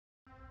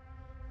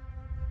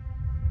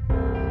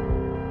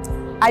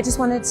I just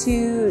wanted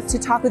to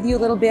talk with you a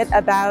little bit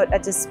about a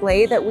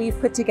display that we've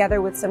put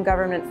together with some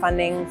government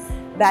funding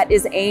that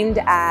is aimed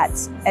at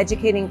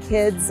educating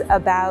kids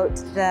about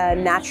the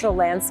natural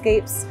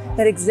landscapes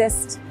that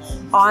exist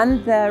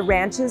on the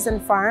ranches and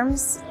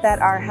farms that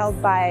are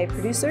held by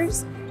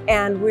producers.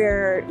 And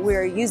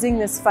we're using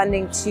this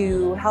funding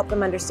to help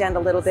them understand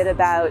a little bit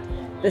about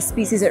the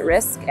species at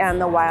risk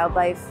and the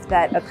wildlife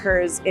that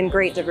occurs in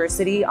great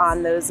diversity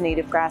on those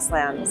native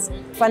grasslands.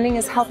 Funding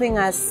is helping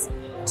us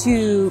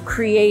to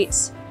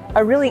create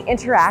a really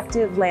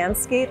interactive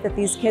landscape that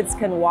these kids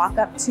can walk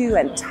up to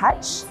and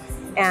touch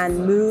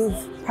and move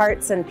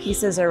parts and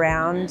pieces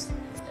around.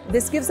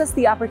 This gives us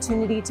the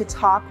opportunity to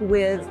talk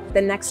with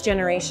the next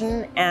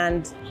generation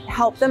and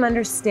help them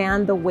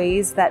understand the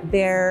ways that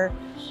their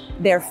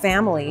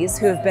families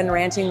who have been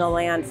ranching the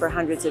land for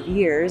hundreds of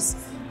years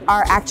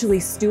are actually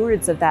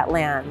stewards of that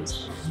land.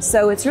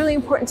 So it's really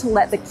important to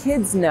let the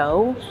kids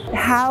know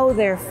how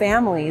their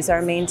families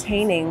are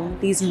maintaining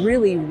these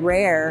really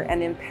rare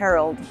and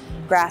imperiled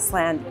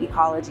grassland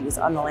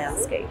ecologies on the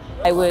landscape.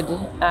 I would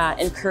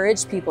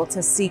encourage people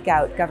to seek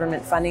out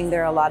government funding.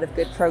 There are a lot of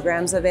good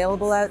programs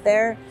available out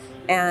there,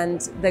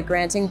 and the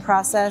granting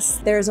process,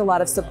 there's a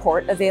lot of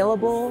support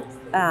available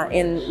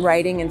in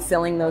writing and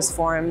filling those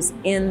forms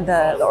in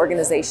the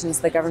organizations,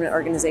 the government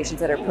organizations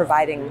that are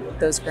providing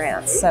those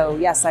grants. So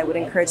yes, I would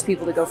encourage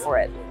people to go for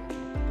it.